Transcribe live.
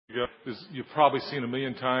You've probably seen a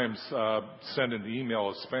million times sent in the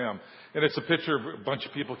email as spam. And it's a picture of a bunch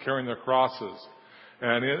of people carrying their crosses.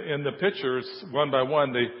 And in the pictures, one by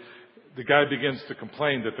one, the guy begins to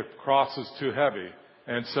complain that the cross is too heavy.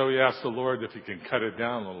 And so he asks the Lord if he can cut it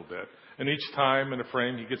down a little bit. And each time in a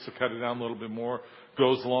frame, he gets to cut it down a little bit more,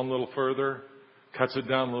 goes along a little further, cuts it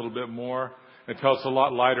down a little bit more, until it's a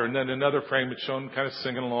lot lighter. And then another frame, it's shown kind of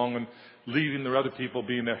singing along and leading the other people,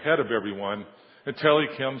 being ahead of everyone, until he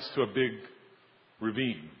comes to a big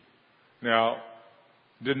ravine. Now,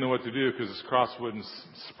 didn't know what to do because his cross wouldn't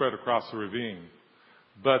spread across the ravine.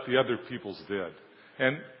 But the other people's did.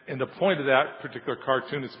 And the point of that particular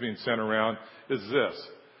cartoon that's being sent around is this,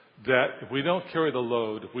 that if we don't carry the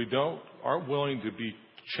load, if we aren't willing to be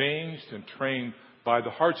changed and trained by the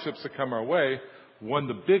hardships that come our way, when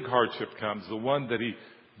the big hardship comes, the one that he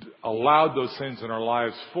allowed those things in our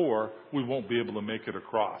lives for, we won't be able to make it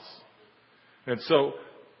across. And so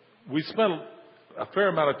we spent a fair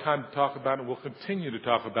amount of time to talk about, and we'll continue to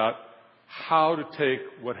talk about, how to take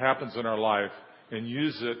what happens in our life and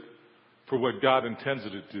use it for what God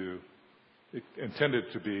intended it to do. It intended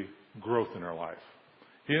to be growth in our life.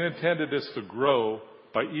 He intended us to grow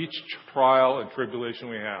by each trial and tribulation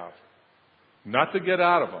we have, not to get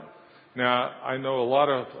out of them. Now, I know a lot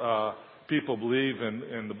of people believe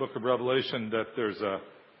in the book of Revelation that there's a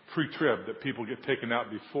pre-trib, that people get taken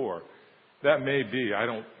out before. That may be. I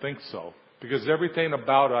don't think so. Because everything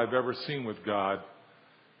about it I've ever seen with God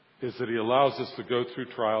is that He allows us to go through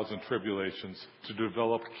trials and tribulations to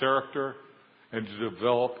develop character and to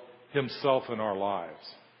develop Himself in our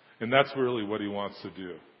lives. And that's really what He wants to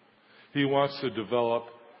do. He wants to develop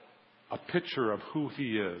a picture of who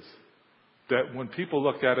He is. That when people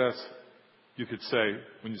look at us, you could say,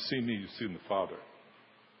 when you see me, you see the Father.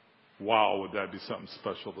 Wow, would that be something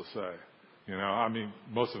special to say? You know, I mean,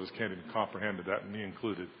 most of us can't even comprehend that, me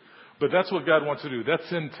included. But that's what God wants to do.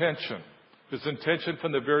 That's intention. His intention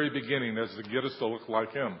from the very beginning is to get us to look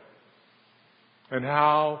like Him. And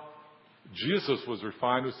how Jesus was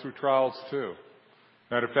refined was through trials too.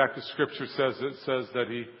 Matter of fact, the Scripture says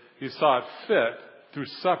that He saw it fit through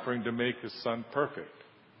suffering to make His Son perfect.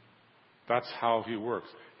 That's how He works.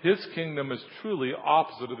 His kingdom is truly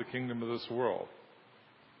opposite of the kingdom of this world.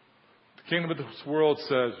 The kingdom of this world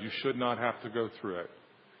says you should not have to go through it.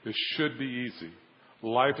 It should be easy.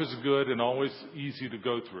 Life is good and always easy to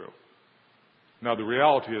go through. Now, the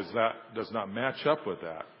reality is that does not match up with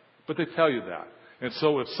that. But they tell you that. And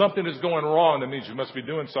so if something is going wrong, that means you must be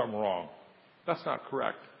doing something wrong. That's not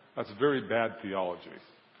correct. That's very bad theology.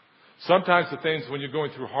 Sometimes the things, when you're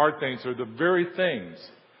going through hard things, are the very things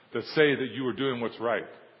that say that you are doing what's right.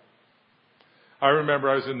 I remember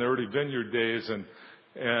I was in the early Vineyard days, and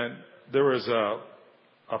there was a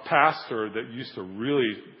pastor that used to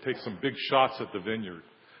really take some big shots at the Vineyard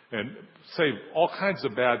and say all kinds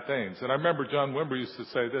of bad things. And I remember John Wimber used to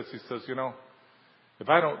say this. He says, you know,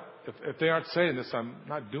 if they aren't saying this, I'm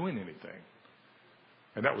not doing anything.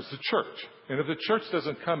 And that was the church. And if the church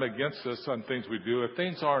doesn't come against us on things we do, if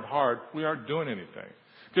things aren't hard, we aren't doing anything.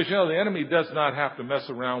 Because, you know, the enemy does not have to mess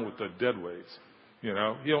around with the dead weights. You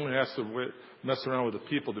know, he only has to mess around with the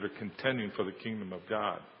people that are contending for the kingdom of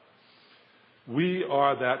God. We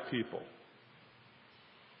are that people.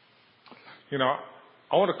 You know,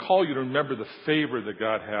 I want to call you to remember the favor that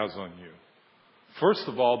God has on you. First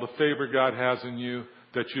of all, the favor God has in you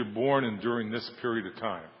that you're born in during this period of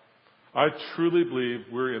time. I truly believe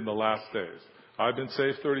we're in the last days. I've been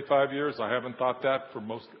saved 35 years. I haven't thought that for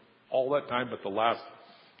all that time, but the last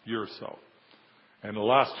year or so. And the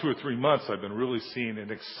last 2 or 3 months, I've been really seeing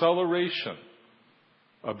an acceleration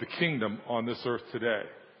of the kingdom on this earth today.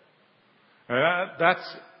 And that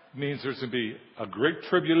means there's going to be a great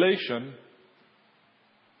tribulation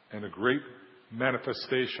and a great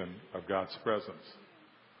manifestation of God's presence.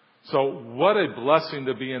 So what a blessing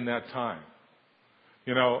to be in that time.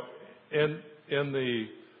 You know, in the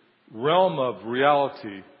realm of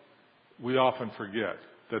reality, we often forget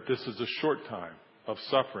that this is a short time of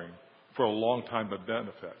suffering for a long time of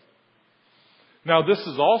benefit. Now, this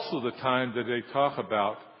is also the time that they talk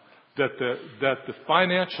about that the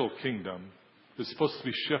financial kingdom is supposed to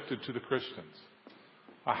be shifted to the Christians.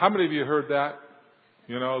 How many of you heard that?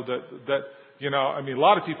 You know, I mean, a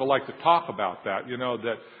lot of people like to talk about that, you know,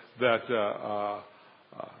 that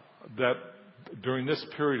during this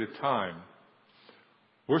period of time,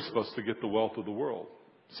 we're supposed to get the wealth of the world.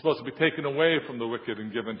 It's supposed to be taken away from the wicked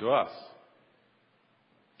and given to us.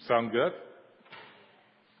 Sound good?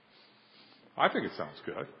 I think it sounds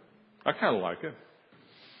good. I kind of like it.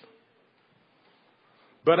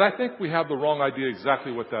 But I think we have the wrong idea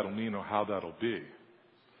exactly what that'll mean or how that'll be.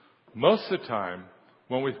 Most of the time,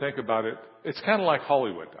 when we think about it, it's kind of like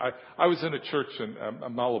Hollywood. I was in a church in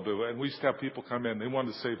Malibu, and we used to have people come in. They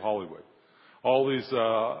wanted to save Hollywood. All these,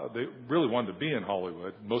 they really wanted to be in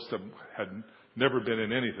Hollywood. Most of them had never been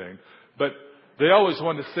in anything. But they always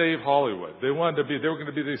wanted to save Hollywood. They were going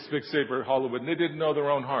to be this big savior of Hollywood, and they didn't know their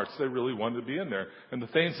own hearts. They really wanted to be in there. And the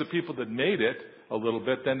things, the people that made it a little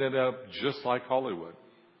bit, then ended up just like Hollywood.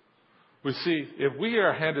 We see, if we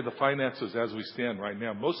are handed the finances as we stand right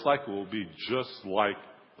now, most likely we'll be just like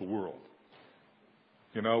the world.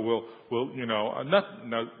 Now,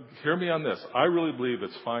 hear me on this. I really believe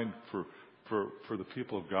it's fine for the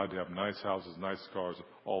people of God to have nice houses, nice cars,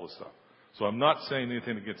 all the stuff. So I'm not saying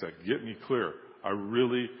anything against that. Get me clear. I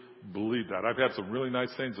really believe that. I've had some really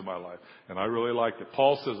nice things in my life, and I really like it.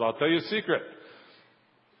 Paul says, I'll tell you a secret.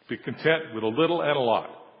 Be content with a little and a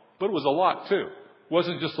lot. But it was a lot, too. It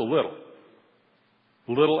wasn't just a little.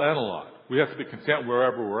 Little and a lot. We have to be content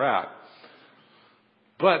wherever we're at.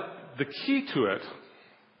 But the key to it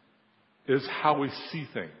is how we see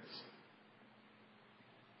things.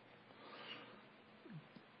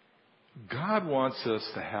 God wants us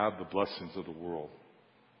to have the blessings of the world.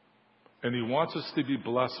 And He wants us to be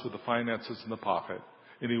blessed with the finances in the pocket.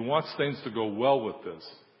 And He wants things to go well with this.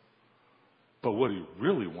 But what He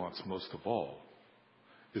really wants most of all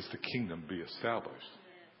is the kingdom be established.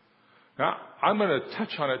 Now, I'm going to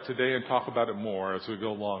touch on it today and talk about it more as we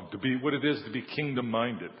go along, to be what it is to be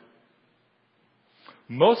kingdom-minded.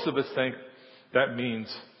 Most of us think that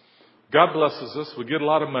means God blesses us, we get a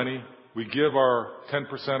lot of money, we give our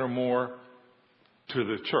 10% or more to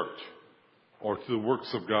the church, or to the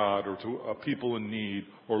works of God, or to people in need,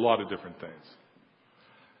 or a lot of different things.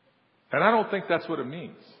 And I don't think that's what it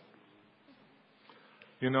means.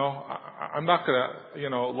 I'm not going to,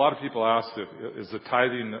 a lot of people ask, is the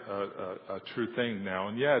tithing a true thing now?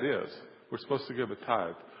 And yeah, it is. We're supposed to give a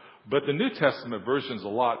tithe. But the New Testament version is a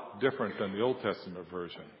lot different than the Old Testament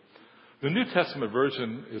version. The New Testament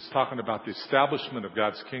version is talking about the establishment of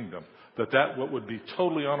God's kingdom, that what would be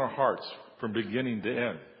totally on our hearts from beginning to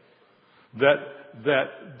end. That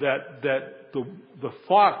the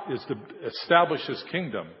thought is to establish His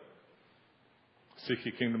kingdom. Seek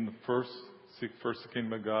Ye kingdom first. Seek first the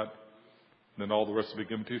kingdom of God. Then all the rest will be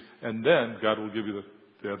given to you. And then God will give you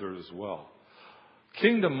the other as well.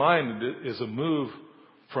 Kingdom-minded is a move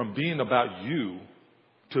from being about you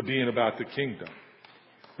to being about the kingdom.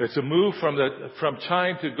 It's a move from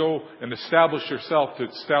trying to go and establish yourself to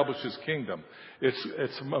establish His kingdom.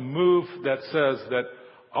 It's a move that says that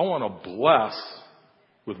I want to bless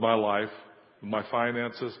with my life, with my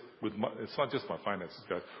finances, it's not just my finances,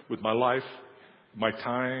 guys, with my life, my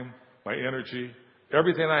time, my energy,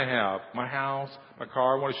 everything I have, my house, my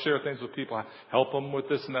car. I want to share things with people, help them with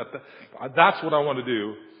this and that. That's what I want to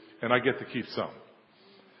do, and I get to keep some.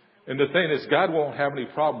 And the thing is, God won't have any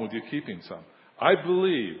problem with you keeping some. I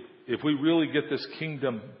believe if we really get this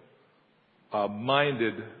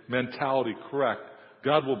kingdom-minded mentality correct,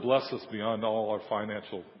 God will bless us beyond all our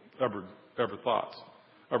financial ever thoughts,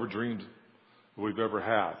 ever dreams we've ever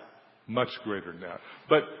had. Much greater than that.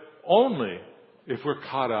 But only if we're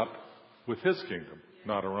caught up with His kingdom,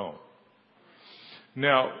 not our own.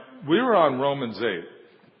 Now, we were on Romans 8.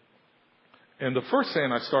 And the first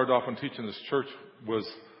thing I started off on teaching this church was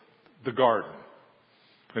the garden.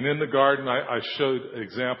 And in the garden, I showed an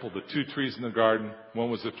example, the two trees in the garden. One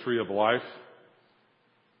was the tree of life,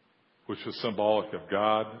 which was symbolic of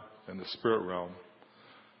God and the spirit realm.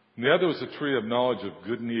 And the other was the tree of knowledge of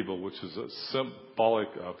good and evil, which is a symbolic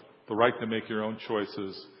of the right to make your own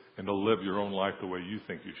choices and to live your own life the way you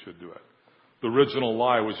think you should do it. The original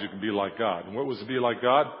lie was you can be like God. And what was to be like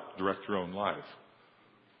God? Direct your own life.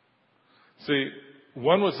 See,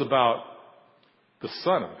 one was about the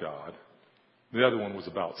Son of God. The other one was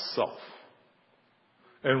about self.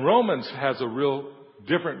 And Romans has a real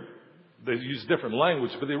different, they use different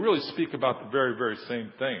language, but they really speak about the very, very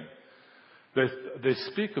same thing. They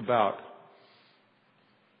speak about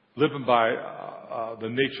living by the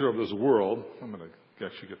nature of this world. I'm going to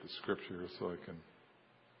actually get the scripture here so I can.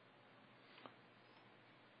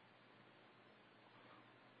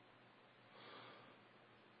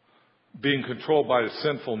 Being controlled by the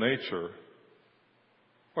sinful nature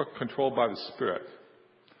or controlled by the Spirit.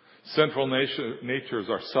 Sinful nature is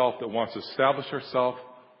ourself that wants to establish ourself,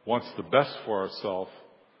 wants the best for ourself,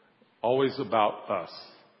 always about us.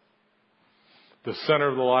 The center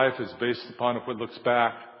of the life is based upon, if it looks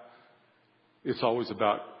back, it's always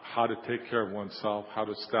about how to take care of oneself, how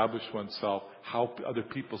to establish oneself, how other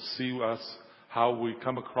people see us, how we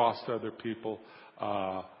come across to other people,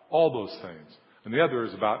 all those things. And the other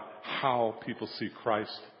is about how people see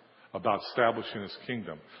Christ, about establishing his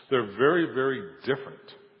kingdom. They're very, very different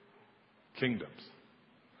kingdoms,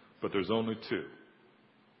 but there's only two.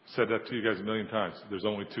 I've said that to you guys a million times. There's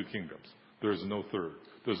only two kingdoms. There's no third.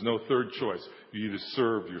 There's no third choice. You either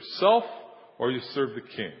serve yourself or you serve the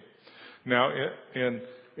king. Now,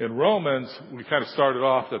 in Romans, we kind of started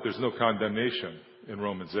off that there's no condemnation in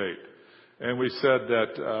Romans 8. And we said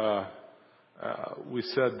that,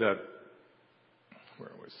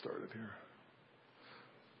 where we started here?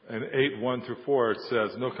 In 8:1-4, it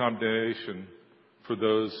says, no condemnation for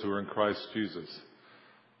those who are in Christ Jesus.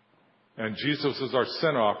 And Jesus is our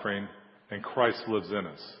sin offering, and Christ lives in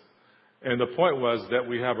us. And the point was that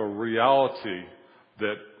we have a reality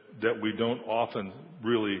that we don't often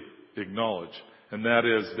really acknowledge. And that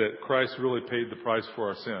is that Christ really paid the price for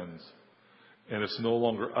our sins. And it's no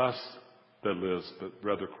longer us that lives, but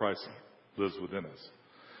rather Christ lives within us.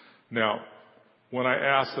 Now, when I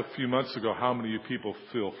asked a few months ago how many of you people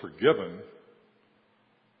feel forgiven,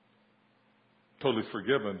 totally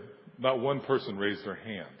forgiven, not one person raised their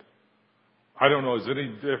hand. I don't know, is it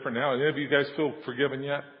any different now? Any of you guys feel forgiven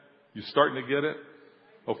yet? You starting to get it?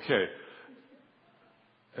 Okay.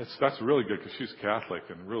 That's really good because she's Catholic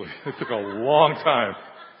and really it took a long time.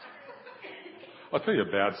 I'll tell you a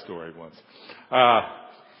bad story once.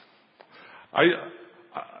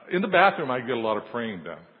 In the bathroom, I get a lot of praying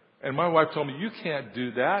done. And my wife told me, you can't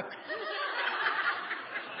do that.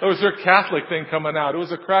 It was her Catholic thing coming out. It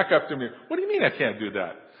was a crack up to me. What do you mean I can't do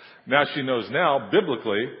that? Now she knows now,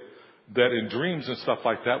 biblically, that in dreams and stuff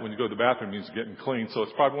like that, when you go to the bathroom, it means getting clean. So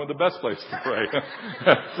it's probably one of the best places to pray.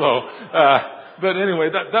 But anyway,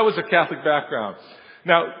 that was a Catholic background.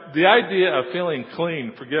 Now, the idea of feeling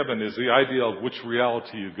clean, forgiven, is the idea of which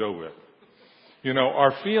reality you go with. You know,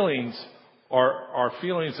 our feelings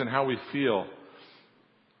and how we feel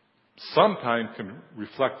sometimes can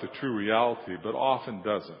reflect the true reality, but often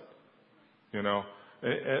doesn't. You know,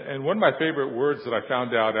 and one of my favorite words that I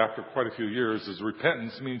found out after quite a few years is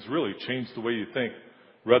repentance means really change the way you think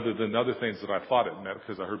rather than other things that I thought it meant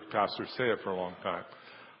because I heard pastors say it for a long time.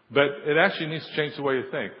 But it actually needs to change the way you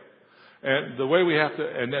think. And the way we have to,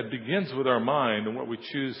 and that begins with our mind and what we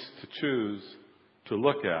choose to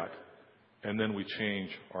look at. And then we change,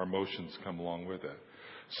 our emotions come along with it.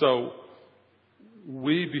 So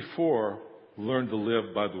we before learned to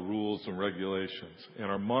live by the rules and regulations. In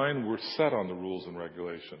our mind, we're set on the rules and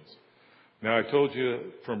regulations. Now, I told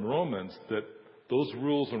you from Romans that those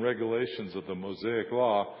rules and regulations of the Mosaic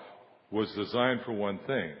Law was designed for one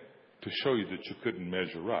thing, to show you that you couldn't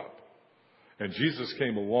measure up. And Jesus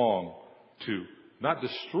came along to not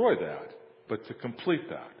destroy that, but to complete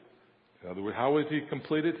that. In other words, how would he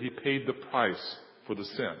complete it? He paid the price for the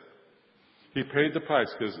sin. He paid the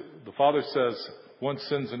price because the Father says one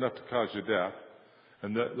sin's enough to cause you death.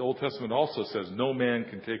 And the Old Testament also says no man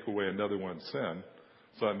can take away another one's sin.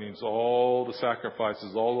 So that means all the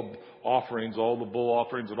sacrifices, all the offerings, all the bull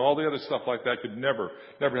offerings, and all the other stuff like that could never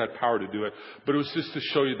had power to do it. But it was just to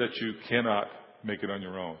show you that you cannot make it on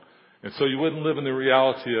your own. And so you wouldn't live in the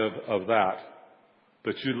reality of that,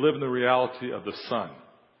 but you'd live in the reality of the Son.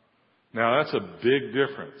 Now that's a big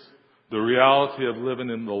difference. The reality of living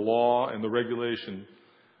in the law and the regulation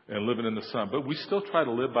and living in the Son. But we still try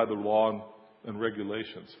to live by the law and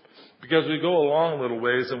regulations. Because we go along a little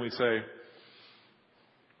ways and we say,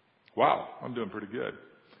 wow, I'm doing pretty good.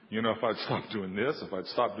 You know, if I'd stop doing this, if I'd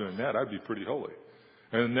stop doing that, I'd be pretty holy.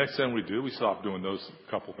 And the next thing we do, we stop doing those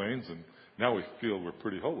couple things, and now we feel we're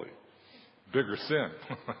pretty holy. Bigger sin.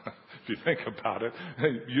 If you think about it,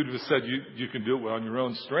 you'd have said you can do it on your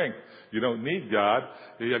own strength. You don't need God.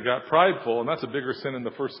 You got prideful, and that's a bigger sin than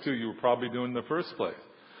the first two you were probably doing in the first place.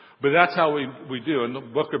 But that's how we do. And the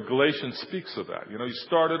book of Galatians speaks of that. You know, you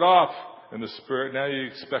started off in the Spirit. Now you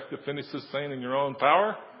expect to finish this thing in your own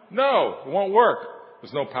power? No, it won't work.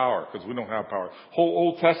 There's no power because we don't have power. The whole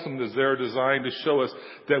Old Testament is there designed to show us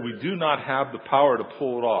that we do not have the power to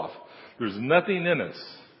pull it off. There's nothing in us.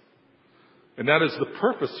 And that is the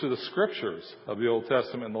purpose to the scriptures of the Old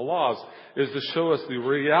Testament and the laws, is to show us the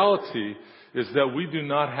reality is that we do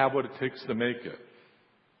not have what it takes to make it.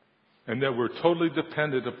 And that we're totally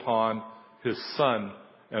dependent upon His Son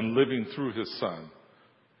and living through His Son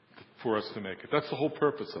for us to make it. That's the whole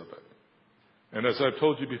purpose of it. And as I've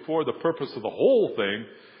told you before, the purpose of the whole thing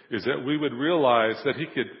is that we would realize that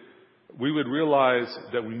we would realize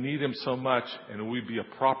that we need Him so much, and we'd be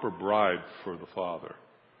a proper bride for the Father,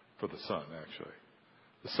 for the Son, actually.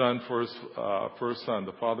 The Son for His Son,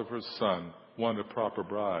 the Father for His Son, want a proper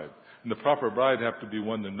bride. And the proper bride have to be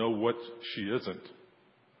one to know what she isn't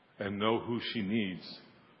and know who she needs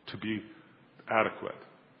to be adequate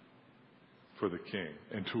for the King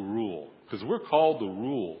and to rule. Because we're called to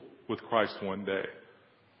rule with Christ one day.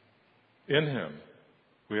 In Him,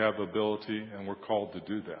 we have ability, and we're called to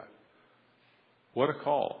do that. What a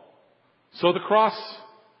call. So the cross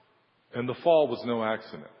and the fall was no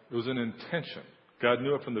accident. It was an intention. God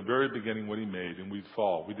knew it from the very beginning what He made, and we'd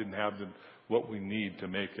fall. We didn't have what we need to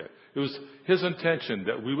make it. It was His intention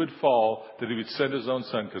that we would fall, that He would send His own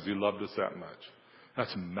Son because He loved us that much.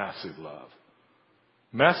 That's massive love.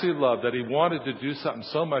 Massive love, that He wanted to do something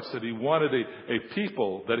so much that He wanted a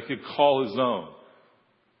people that He could call His own.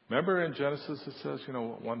 Remember in Genesis it says,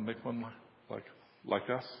 make one like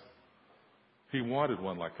us? He wanted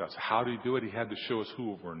one like us. How did He do it? He had to show us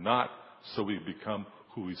who we're not so we become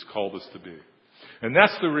who He's called us to be. And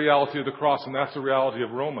that's the reality of the cross, and that's the reality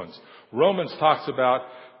of Romans. Romans talks about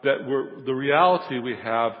that the reality we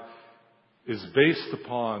have is based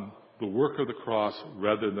upon the work of the cross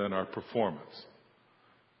rather than our performance.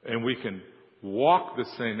 And we can walk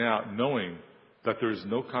this thing out knowing that there is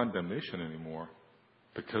no condemnation anymore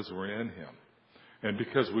because we're in Him. And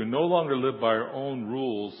because we no longer live by our own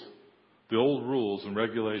rules, the old rules and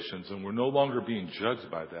regulations, and we're no longer being judged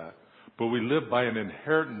by that, but we live by an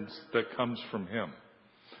inheritance that comes from Him.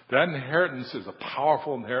 That inheritance is a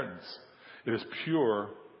powerful inheritance. It is pure,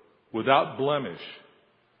 without blemish,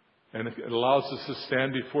 and it allows us to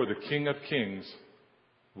stand before the King of Kings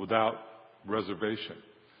without reservation.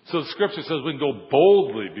 So the Scripture says we can go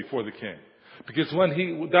boldly before the King. Because when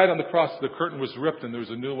He died on the cross, the curtain was ripped and there was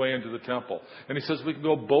a new way into the temple. And He says we can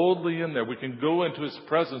go boldly in there. We can go into His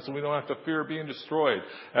presence and we don't have to fear being destroyed.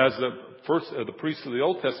 As the priests of the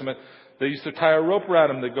Old Testament, they used to tie a rope around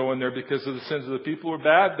them to go in there because of the sins of the people who were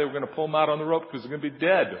bad. They were going to pull them out on the rope because they're going to be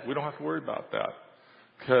dead. We don't have to worry about that.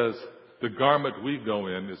 Because the garment we go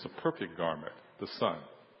in is a perfect garment, the Son.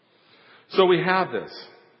 So we have this.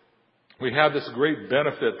 We have this great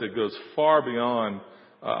benefit that goes far beyond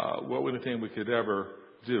what anything we could ever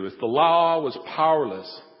do. It's the law was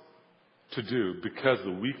powerless to do because of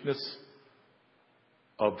the weakness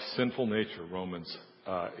of sinful nature. Romans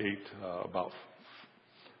 8, about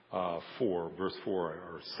 4, verse 4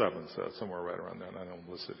 or 7 says, somewhere right around there. I don't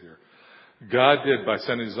list it here. God did by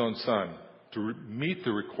sending His own Son to meet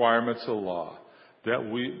the requirements of the law,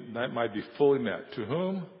 that might be fully met. To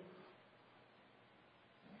whom?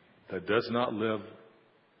 That does not live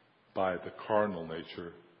by the carnal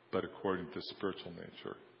nature, but according to spiritual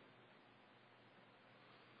nature.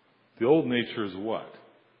 The old nature is what?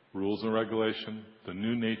 Rules and regulation. The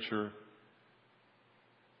new nature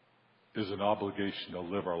is an obligation to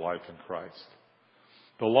live our life in Christ.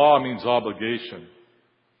 The law means obligation.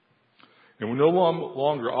 And we're no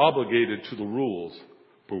longer obligated to the rules,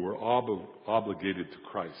 but we're obligated to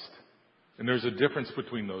Christ. And there's a difference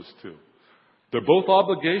between those two. They're both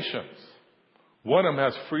obligations. One of them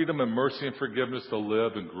has freedom and mercy and forgiveness to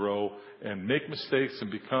live and grow and make mistakes and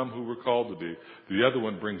become who we're called to be. The other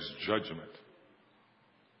one brings judgment.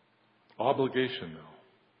 Obligation, though.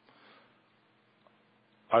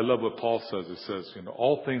 I love what Paul says. It says,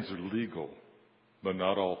 all things are legal, but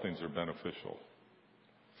not all things are beneficial.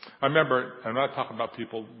 I remember, I'm not talking about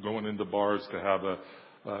people going into bars to have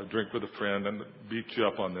a drink with a friend and beat you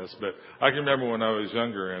up on this, but I can remember when I was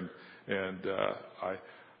younger and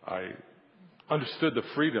I understood the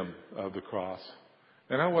freedom of the cross.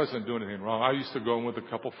 And I wasn't doing anything wrong. I used to go in with a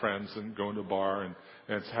couple friends and go into a bar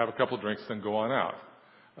and have a couple drinks, then go on out.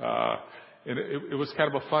 And it was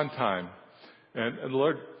kind of a fun time. And the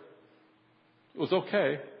Lord, it was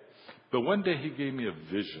okay. But one day He gave me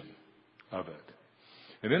a vision of it.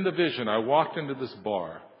 And in the vision, I walked into this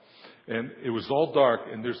bar. And it was all dark,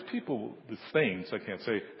 and there's people, the things, I can't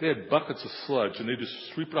say, they had buckets of sludge, and they just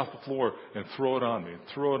sweep it off the floor and throw it on me, and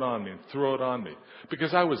throw it on me, and throw it on me.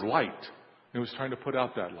 Because I was light, and I was trying to put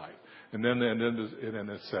out that light. And then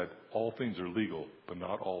it said, all things are legal, but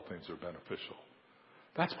not all things are beneficial.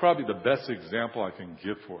 That's probably the best example I can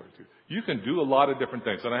give for it. You can do a lot of different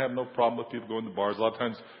things, and I have no problem with people going to bars. A lot of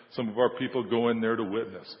times, some of our people go in there to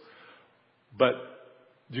witness. But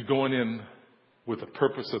you're going in with the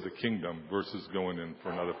purpose of the kingdom versus going in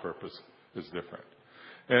for another purpose is different.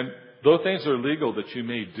 And though things are legal that you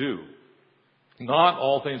may do, not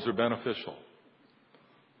all things are beneficial.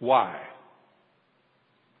 Why?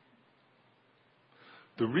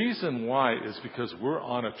 The reason why is because we're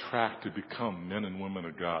on a track to become men and women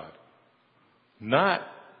of God. Not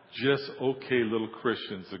just okay little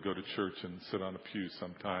Christians that go to church and sit on a pew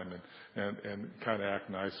sometime and kind of act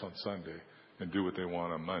nice on Sunday and do what they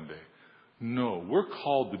want on Monday. No, we're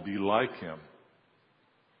called to be like Him,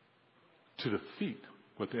 to defeat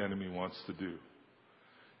what the enemy wants to do.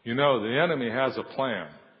 The enemy has a plan,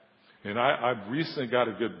 and I've recently got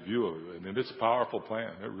a good view of it, and it's a powerful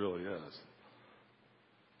plan. It really is.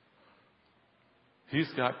 He's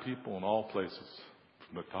got people in all places,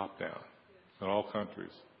 from the top down, in all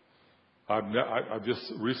countries. I've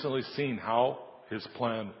just recently seen how his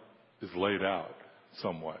plan is laid out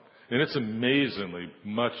somewhat. And it's amazingly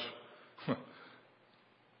much,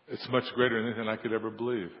 it's much greater than anything I could ever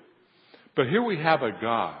believe. But here we have a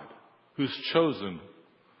God who's chosen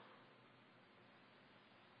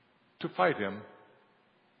to fight him,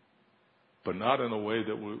 but not in a way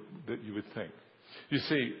that you would think. You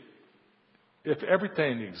see, if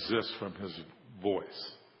everything exists from his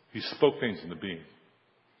voice, he spoke things into being.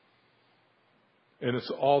 And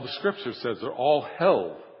it's all the scripture says they're all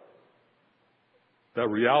held. That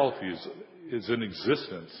reality is in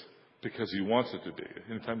existence because he wants it to be.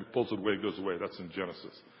 Anytime he pulls it away, it goes away. That's in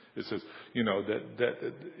Genesis. It says,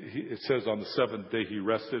 it says on the seventh day he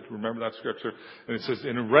rested. Remember that scripture? And it says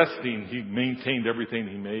in resting, he maintained everything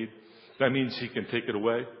he made. That means he can take it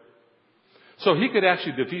away. So he could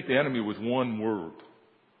actually defeat the enemy with one word.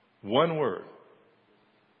 One word.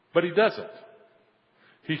 But he doesn't.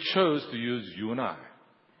 He chose to use you and I.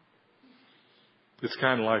 It's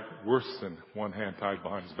kind of like worse than one hand tied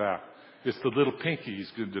behind his back. It's the little pinky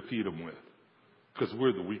he's going to defeat him with. Because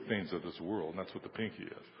we're the weak things of this world. And that's what the pinky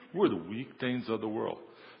is. We're the weak things of the world.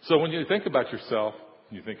 So when you think about yourself,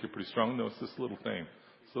 you think you're pretty strong. No, it's this little thing,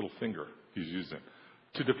 this little finger he's using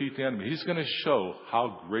to defeat the enemy. He's going to show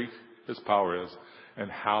how great his power is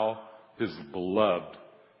and how his beloved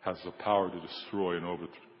has the power to destroy and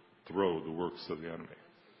overthrow the works of the enemy.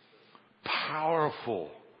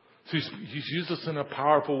 Powerful. So he's used us in a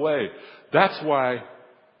powerful way. That's why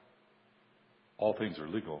all things are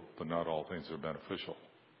legal, but not all things are beneficial.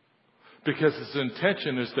 Because his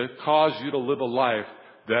intention is to cause you to live a life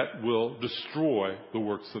that will destroy the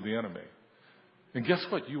works of the enemy. And guess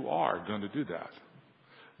what? You are going to do that.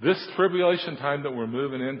 This tribulation time that we're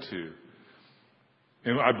moving into,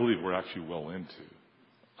 and I believe we're actually well into,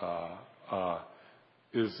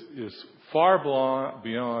 is far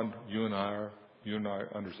beyond you and I, and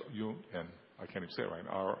I can't even say it right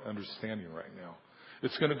now, our understanding right now.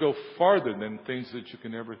 It's going to go farther than things that you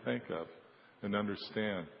can ever think of and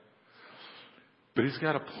understand. But he's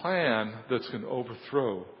got a plan that's going to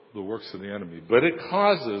overthrow the works of the enemy. But it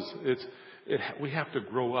causes, we have to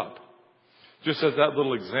grow up. Just as that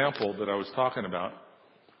little example that I was talking about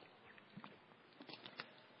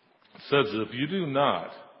says, if you do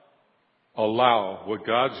not allow what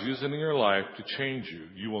God's using in your life to change you,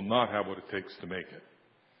 you will not have what it takes to make it.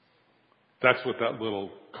 That's what that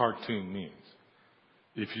little cartoon means.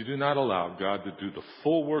 If you do not allow God to do the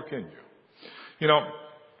full work in you. You know,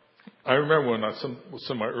 I remember when some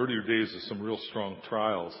of my earlier days of some real strong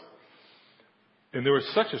trials. And there was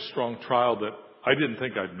such a strong trial that I didn't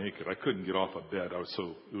think I'd make it. I couldn't get off of bed.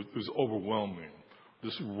 It was overwhelming.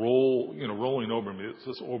 This rolling over me. It's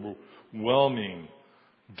this overwhelming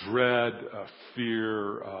dread,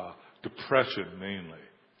 fear, depression mainly.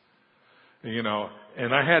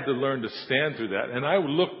 And I had to learn to stand through that. And I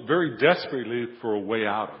looked very desperately for a way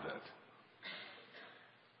out of it.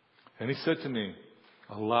 And he said to me,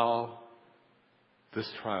 allow this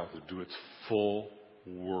trial to do its full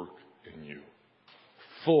work in you.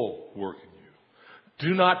 Full work in you.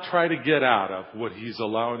 Do not try to get out of what he's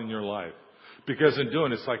allowing in your life. Because in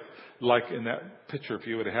doing it's like in that picture, if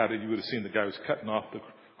you would have had it, you would have seen the guy who was cutting off the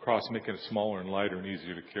cross, making it smaller and lighter and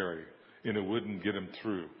easier to carry. And it wouldn't get him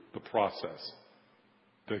through the process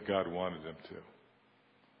that God wanted him to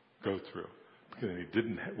go through. Because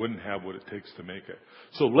he wouldn't have what it takes to make it.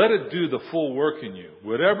 So let it do the full work in you.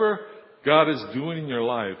 Whatever God is doing in your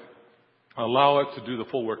life, allow it to do the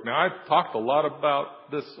full work. Now, I've talked a lot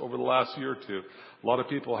about this over the last year or two. A lot of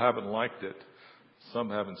people haven't liked it. Some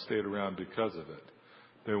haven't stayed around because of it.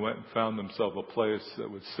 They went and found themselves a place that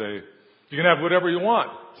would say, you can have whatever you want,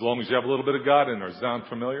 as long as you have a little bit of God in there. Does that sound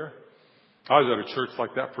familiar? I was at a church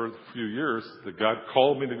like that for a few years that God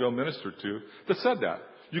called me to go minister to that said that.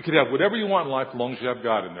 You can have whatever you want in life as long as you have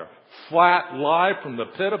God in there. Flat lie from the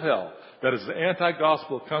pit of hell. That is the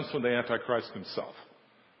anti-gospel. It comes from the Antichrist himself.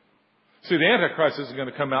 See, the Antichrist isn't going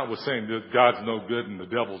to come out with saying that God's no good and the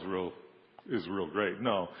devil's is real great.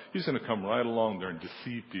 No, he's going to come right along there and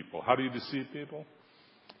deceive people. How do you deceive people?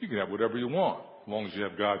 You can have whatever you want as long as you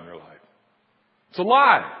have God in your life. It's a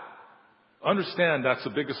lie. Understand that's the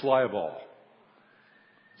biggest lie of all.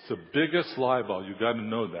 It's the biggest lie of all. You've got to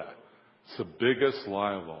know that. It's the biggest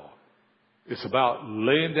lie of all. It's about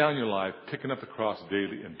laying down your life, picking up the cross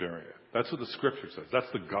daily and bearing it. That's what the scripture says.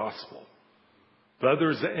 That's the gospel. The other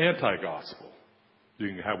is the anti-gospel. You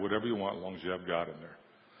can have whatever you want as long as you have God in there.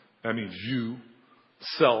 That means you,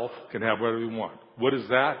 self, can have whatever you want. What is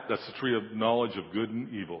that? That's the tree of knowledge of good and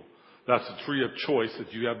evil. That's a tree of choice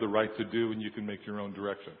that you have the right to do, and you can make your own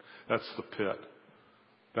direction. That's the pit.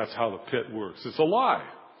 That's how the pit works. It's a lie.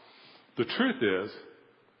 The truth is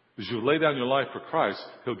you lay down your life for Christ,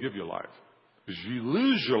 He'll give you life. As you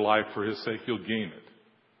lose your life for His sake, He'll gain it.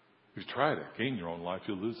 If you try to gain your own life,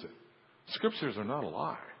 you'll lose it. Scriptures are not a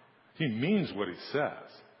lie. He means what He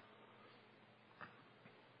says.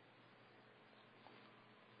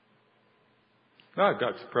 Now I've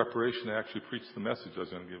got some preparation to actually preach the message I was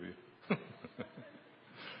going to give you.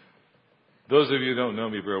 Those of you who don't know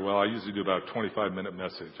me very well, I usually do about a 25-minute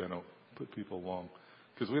message. I don't put people long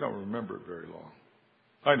because we don't remember it very long.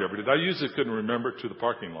 I never did. I usually couldn't remember it to the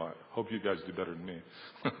parking lot. Hope you guys do better than me.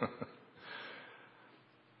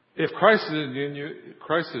 If Christ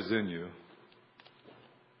is in you,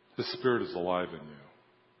 the Spirit is alive in you.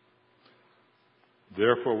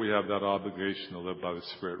 Therefore, we have that obligation to live by the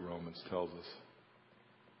Spirit, Romans tells us.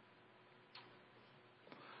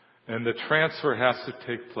 And the transfer has to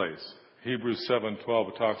take place. Hebrews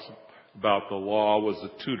 7:12 talks about the law was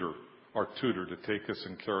a tutor, our tutor, to take us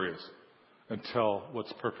and carry us until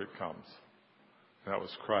what's perfect comes. That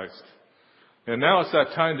was Christ. And now it's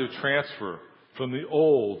that time to transfer from the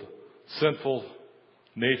old sinful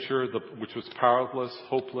nature, which was powerless,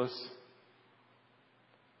 hopeless,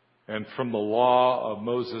 and from the law of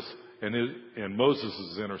Moses and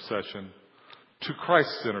Moses' intercession to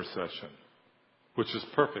Christ's intercession, which is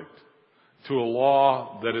perfect, to a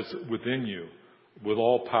law that is within you with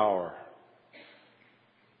all power.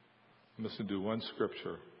 I'm just going to do one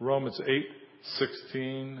scripture. Romans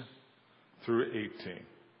 8:16 through 18.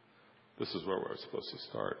 This is where we're supposed to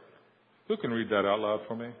start. Who can read that out loud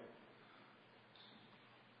for me?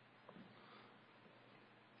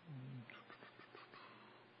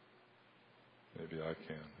 Maybe I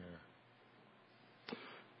can here.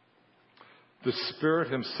 The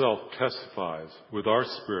Spirit Himself testifies with our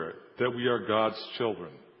spirit that we are God's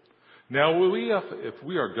children. Now, if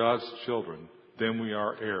we are God's children, then we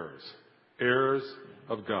are heirs, heirs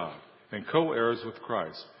of God, and co-heirs with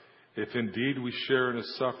Christ, if indeed we share in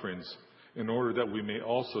His sufferings, in order that we may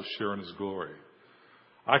also share in His glory.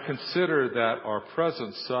 I consider that our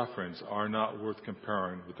present sufferings are not worth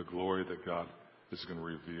comparing with the glory that God is going to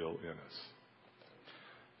reveal in us.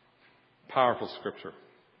 Powerful scripture.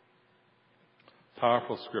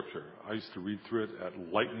 Powerful scripture. I used to read through it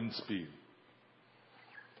at lightning speed.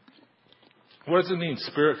 What does it mean,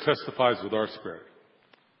 Spirit testifies with our spirit?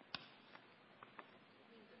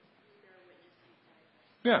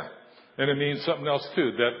 Yeah. And it means something else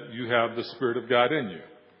too, that you have the Spirit of God in you.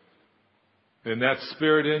 And that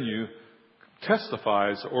Spirit in you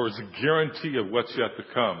testifies or is a guarantee of what's yet to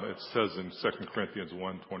come. It says in 2 Corinthians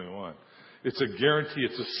 1:21. It's a guarantee,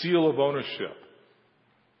 it's a seal of ownership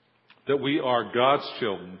that we are God's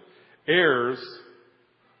children, heirs.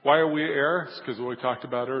 Why are we heirs? Because of what we talked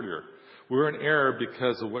about earlier. We're an heir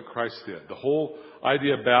because of what Christ did. The whole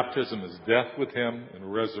idea of baptism is death with Him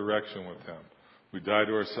and resurrection with Him. We die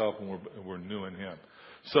to ourselves and we're new in Him.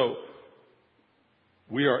 So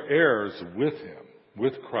we are heirs with Him,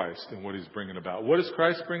 with Christ and what He's bringing about. What is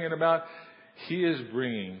Christ bringing about? He is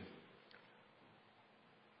bringing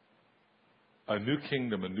a new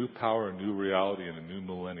kingdom, a new power, a new reality, and a new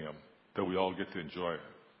millennium that we all get to enjoy.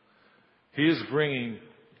 He is bringing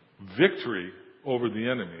victory over the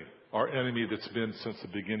enemy, our enemy that's been since the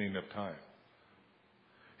beginning of time.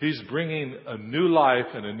 He's bringing a new life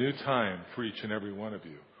and a new time for each and every one of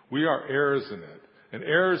you. We are heirs in it. And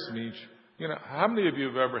heirs means, how many of you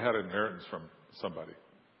have ever had an inheritance from somebody?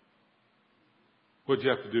 What did you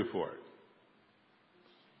have to do for it?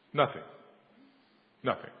 Nothing.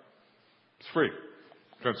 Nothing. It's free.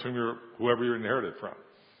 It comes from whoever you're inherited from.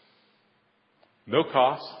 No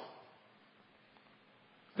cost.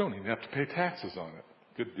 You don't even have to pay taxes on it.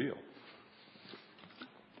 Good deal.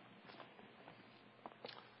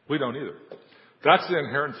 We don't either. That's the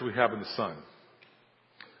inheritance we have in the Son.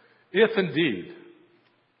 If indeed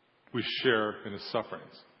we share in His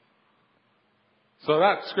sufferings. So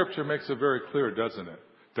that scripture makes it very clear, doesn't it?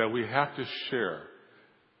 That we have to share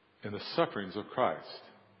in the sufferings of Christ.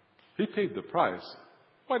 He paid the price.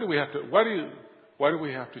 Why do we have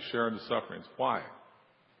to share in the sufferings? Why?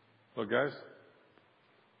 Well, guys?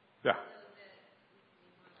 Yeah.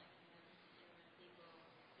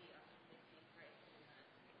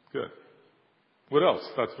 Good. What else?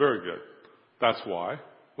 That's very good. That's why.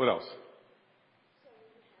 What else?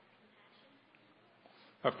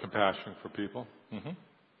 Have compassion for people. Mm-hmm.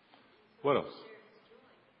 What else?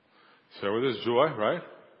 Share with His joy, right?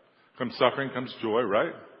 From suffering comes joy,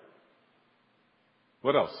 right?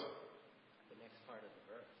 What else? The next part of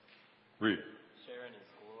the verse. Read. Share in His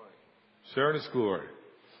glory. Share in His glory.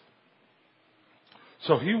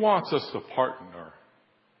 So He wants us to partner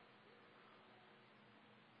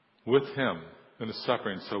with Him in His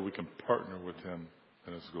suffering so we can partner with Him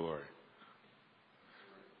in His glory.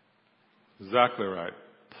 Exactly right.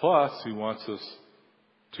 Plus, He wants us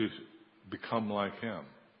to become like Him.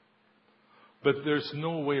 But there's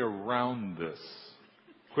no way around this.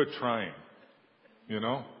 Quit trying. You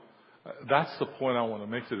know? That's the point I want to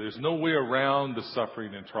make today. There's no way around the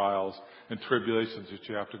suffering and trials and tribulations that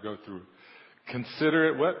you have to go through. Consider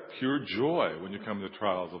it what? Pure joy when you come to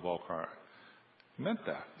trials of all kind. He meant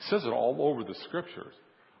that. He says it all over the Scriptures.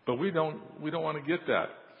 But we don't want to get that.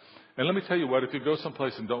 And let me tell you what, if you go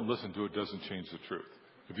someplace and don't listen to it, it doesn't change the truth.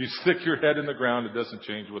 If you stick your head in the ground, it doesn't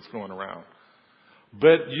change what's going around.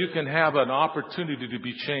 But you can have an opportunity to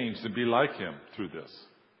be changed and be like Him through this.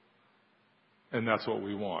 And that's what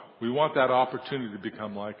we want. We want that opportunity to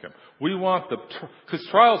become like Him. We want because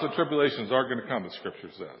trials and tribulations are going to come, the Scripture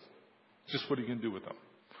says. Just what are you going to do with them?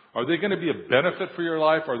 Are they going to be a benefit for your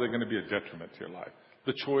life, or are they going to be a detriment to your life?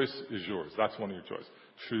 The choice is yours. That's one of your choices.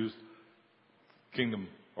 Choose kingdom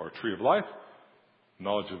or tree of life,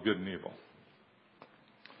 knowledge of good and evil.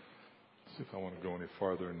 Let's see if I want to go any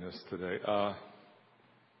farther in this today.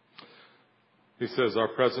 He says, our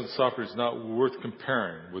present suffering is not worth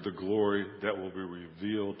comparing with the glory that will be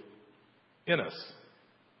revealed in us.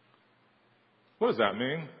 What does that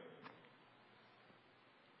mean?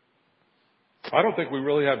 I don't think we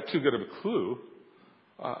really have too good of a clue.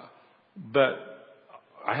 But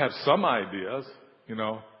I have some ideas,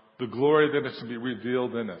 the glory that is to be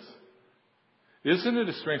revealed in us. Isn't it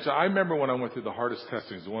a strange? I remember when I went through the hardest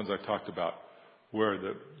testings, the ones I talked about, where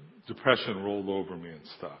the depression rolled over me and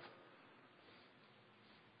stuff.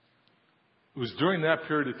 It was during that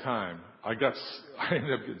period of time, I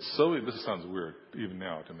ended up getting so, this sounds weird even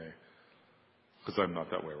now to me, because I'm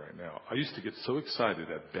not that way right now. I used to get so excited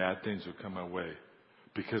that bad things would come my way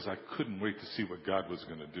because I couldn't wait to see what God was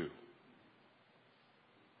going to do.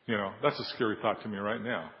 That's a scary thought to me right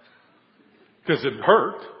now. Because it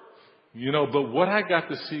hurt, but what I got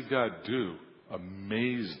to see God do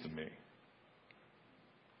amazed me.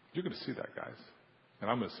 You're going to see that, guys.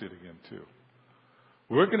 And I'm going to see it again, too.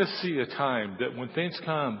 We're going to see a time that when things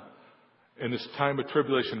come in this time of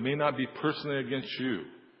tribulation, it may not be personally against you,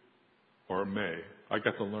 or it may. I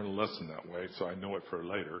got to learn a lesson that way, so I know it for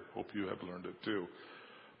later. Hope you have learned it too.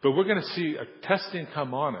 But we're going to see a testing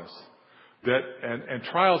come on us, and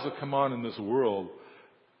trials that come on in this world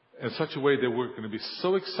in such a way that we're going to be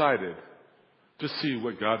so excited to see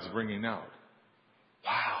what God's bringing out.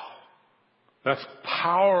 Wow. That's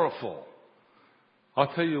powerful.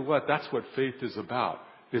 I'll tell you what, that's what faith is about.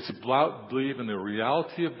 It's about believing the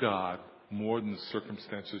reality of God more than the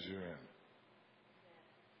circumstances you're in.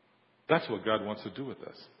 That's what God wants to do with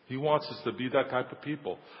us. He wants us to be that type of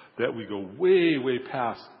people that we go way, way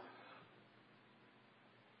past.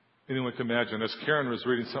 Anyone can imagine, as Karen was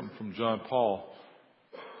reading something from John Paul,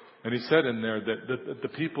 and he said in there that the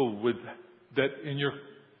people that in your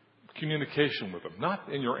communication with them, not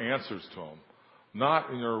in your answers to them, not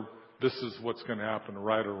in your this is what's going to happen,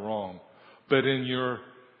 right or wrong, but in your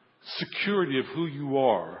security of who you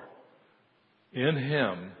are in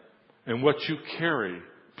Him and what you carry,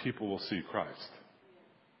 people will see Christ.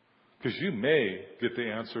 Because you may get the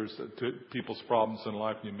answers to people's problems in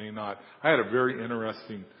life, and you may not. I had a very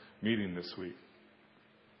interesting meeting this week.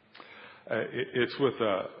 It's with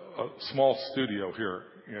a small studio here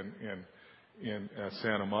in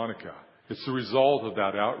Santa Monica. It's the result of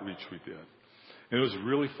that outreach we did. And it was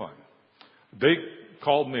really fun. They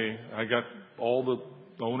called me. I got all the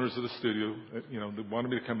owners of the studio, they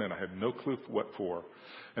wanted me to come in. I had no clue what for.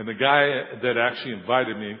 And the guy that actually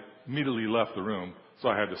invited me immediately left the room. So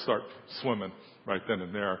I had to start swimming right then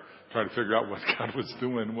and there, trying to figure out what God was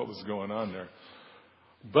doing and what was going on there.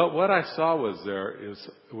 But what I saw was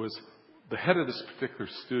the head of this particular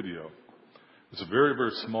studio. It's a very,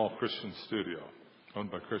 very small Christian studio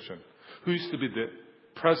owned by a Christian who used to be the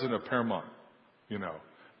president of Paramount,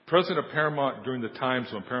 President of Paramount during the times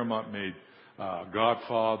when Paramount made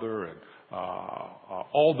Godfather and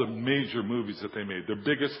all the major movies that they made. The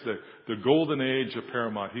biggest, the golden age of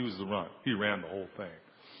Paramount, he ran the whole thing.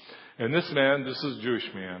 And this man, this is a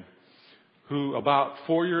Jewish man, who about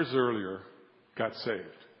 4 years earlier got saved.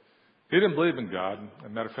 He didn't believe in God. As a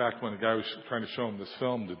matter of fact, when the guy was trying to show him this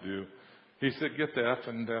film to do, he said, get the F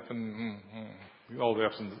and all the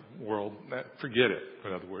F's in the world. Forget it,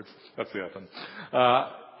 in other words. That's the F and.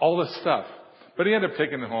 All this stuff. But he ended up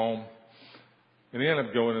taking it home. And he ended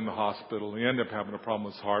up going in the hospital. He ended up having a problem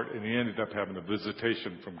with his heart. And he ended up having a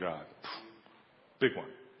visitation from God. Big one.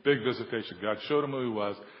 Big visitation. God showed him who he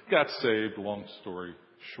was. Got saved. Long story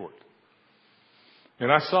short.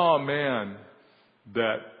 And I saw a man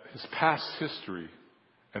that his past history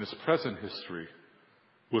and his present history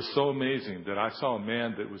was so amazing that I saw a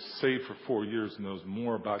man that was saved for 4 years, knows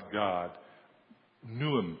more about God,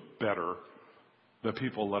 knew him better than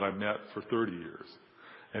people that I met for 30 years,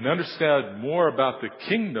 and understood more about the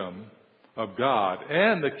kingdom of God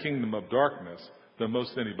and the kingdom of darkness than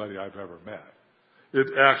most anybody I've ever met.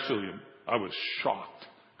 I was shocked.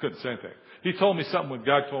 Couldn't say anything. He told me something when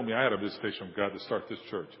God told me I had a visitation from God to start this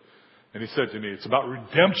church. And he said to me, it's about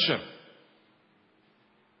redemption.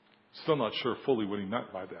 Still not sure fully what he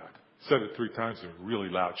meant by that. Said it 3 times and really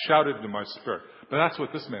loud. Shouted into my spirit. But that's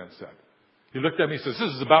what this man said. He looked at me and says,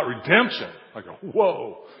 this is about redemption. I go,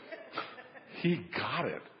 whoa. He got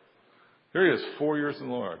it. Here he is, 4 years in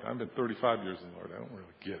the Lord. I've been 35 years in the Lord. I don't really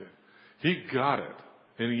get it. He got it.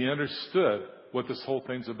 And he understood what this whole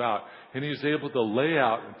thing's about. And he was able to lay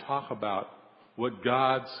out and talk about what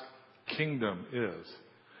God's kingdom is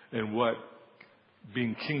and what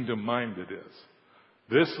being kingdom-minded is.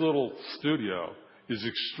 This little studio is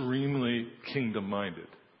extremely kingdom-minded.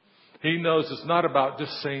 He knows it's not about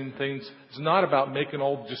just saying things. It's not about making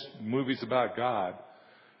all just movies about God.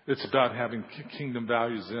 It's about having kingdom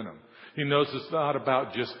values in them. He knows it's not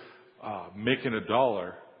about just making a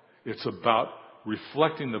dollar. It's about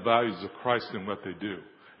reflecting the values of Christ in what they do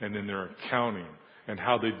and in their accounting and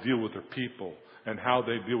how they deal with their people and how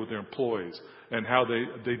they deal with their employees and how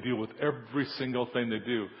they deal with every single thing they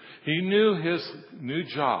do. He knew his new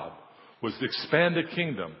job was to expand the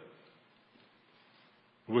kingdom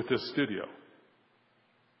with this studio.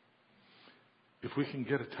 If we can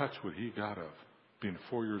get a touch what he got of being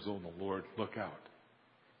 4 years old in the Lord, look out.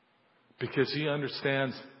 Because he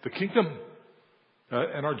understands the kingdom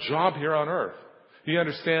and our job here on earth. He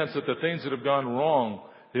understands that the things that have gone wrong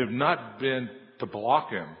have not been to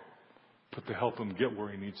block him, but to help him get where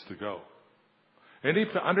he needs to go. And he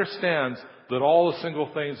understands that all the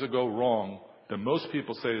single things that go wrong, that most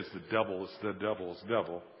people say is the devil,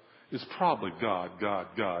 is probably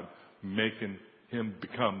God making him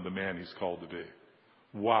become the man he's called to be.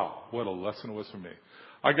 Wow, what a lesson it was for me.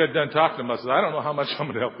 I got done talking to him. I said, I don't know how much I'm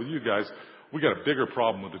going to help with you guys. We got a bigger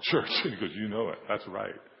problem with the church. He goes, you know it. That's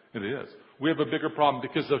right. It is. We have a bigger problem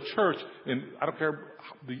because the church, and I don't care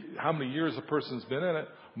how many years a person's been in it,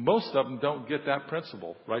 most of them don't get that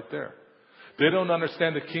principle right there. They don't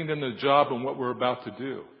understand the kingdom, the job, and what we're about to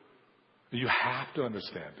do. You have to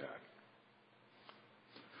understand that.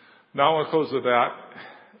 Now I want to close with that,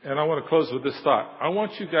 and I want to close with this thought. I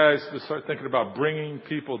want you guys to start thinking about bringing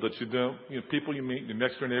people that you don't, people you meet, your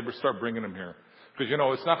next door neighbors, start bringing them here. Because,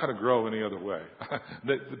 it's not going to grow any other way.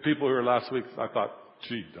 The people who were last week, I thought,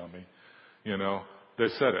 gee, dummy. They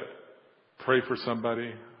said it. Pray for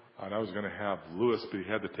somebody. And I was going to have Lewis, but he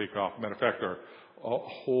had to take off. Matter of fact, our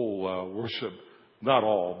whole worship, not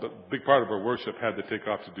all, but a big part of our worship had to take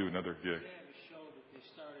off to do another gig. They have a show that they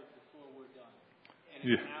started before we're done.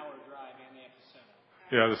 And it's an hour drive and they have to set up.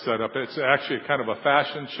 Yeah, the setup. It's actually kind of a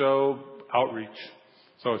fashion show outreach.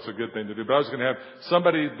 So it's a good thing to do. But I was going to have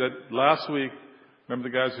somebody that last week, remember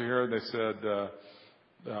the guys who were here? They said,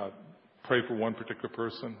 pray for one particular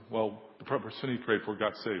person. Well, the person he prayed for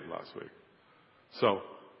got saved last week. So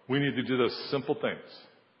we need to do those simple things.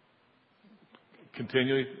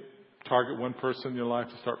 Continually target one person in your life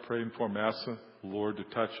to start praying for them. Ask the Lord to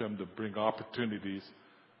touch them, to bring opportunities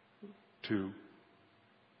to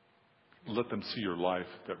let them see your life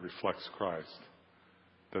that reflects Christ,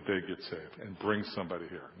 that they get saved. And bring somebody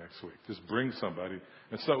here next week. Just bring somebody.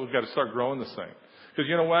 And so we've got to start growing this thing. Because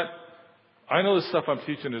you know what? I know the stuff I'm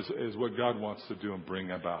teaching is what God wants to do and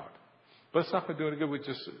bring about. But it's not going to do any good with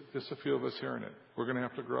just a few of us hearing it. We're going to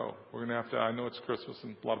have to grow. We're going to have to, I know it's Christmas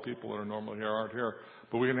and a lot of people that are normally here aren't here,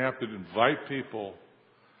 but we're going to have to invite people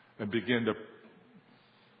and begin to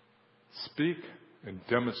speak and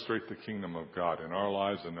demonstrate the kingdom of God in our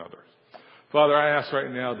lives and others. Father, I ask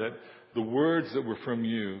right now that the words that were from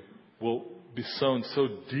you will be sown so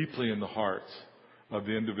deeply in the hearts of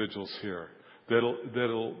the individuals here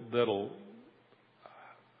that'll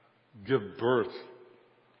give birth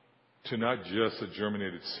to not just a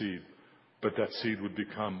germinated seed, but that seed would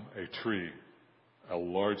become a tree, a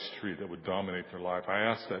large tree that would dominate their life. I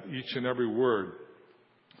ask that each and every word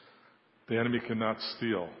the enemy cannot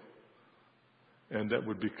steal, and that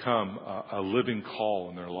would become a living call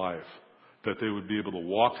in their life, that they would be able to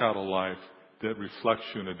walk out a life that reflects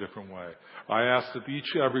you in a different way. I ask that each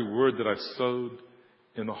and every word that I sowed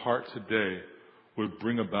in the heart today would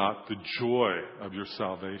bring about the joy of your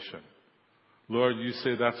salvation. Lord, you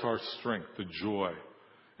say that's our strength, the joy.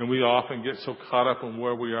 And we often get so caught up in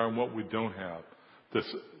where we are and what we don't have.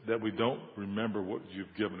 that we don't remember what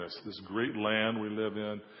you've given us. This great land we live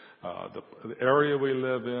in, the area we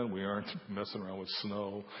live in, we aren't messing around with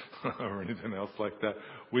snow or anything else like that.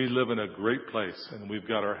 We live in a great place, and we've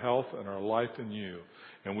got our health and our life in you,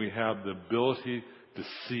 and we have the ability to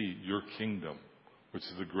see your kingdom, which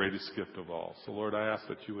is the greatest gift of all. So, Lord, I ask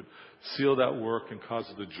that you would seal that work and cause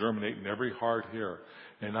it to germinate in every heart here.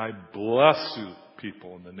 And I bless you,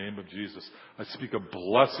 people, in the name of Jesus. I speak a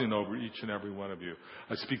blessing over each and every one of you.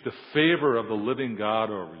 I speak the favor of the living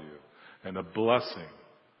God over you and a blessing.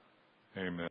 Amen.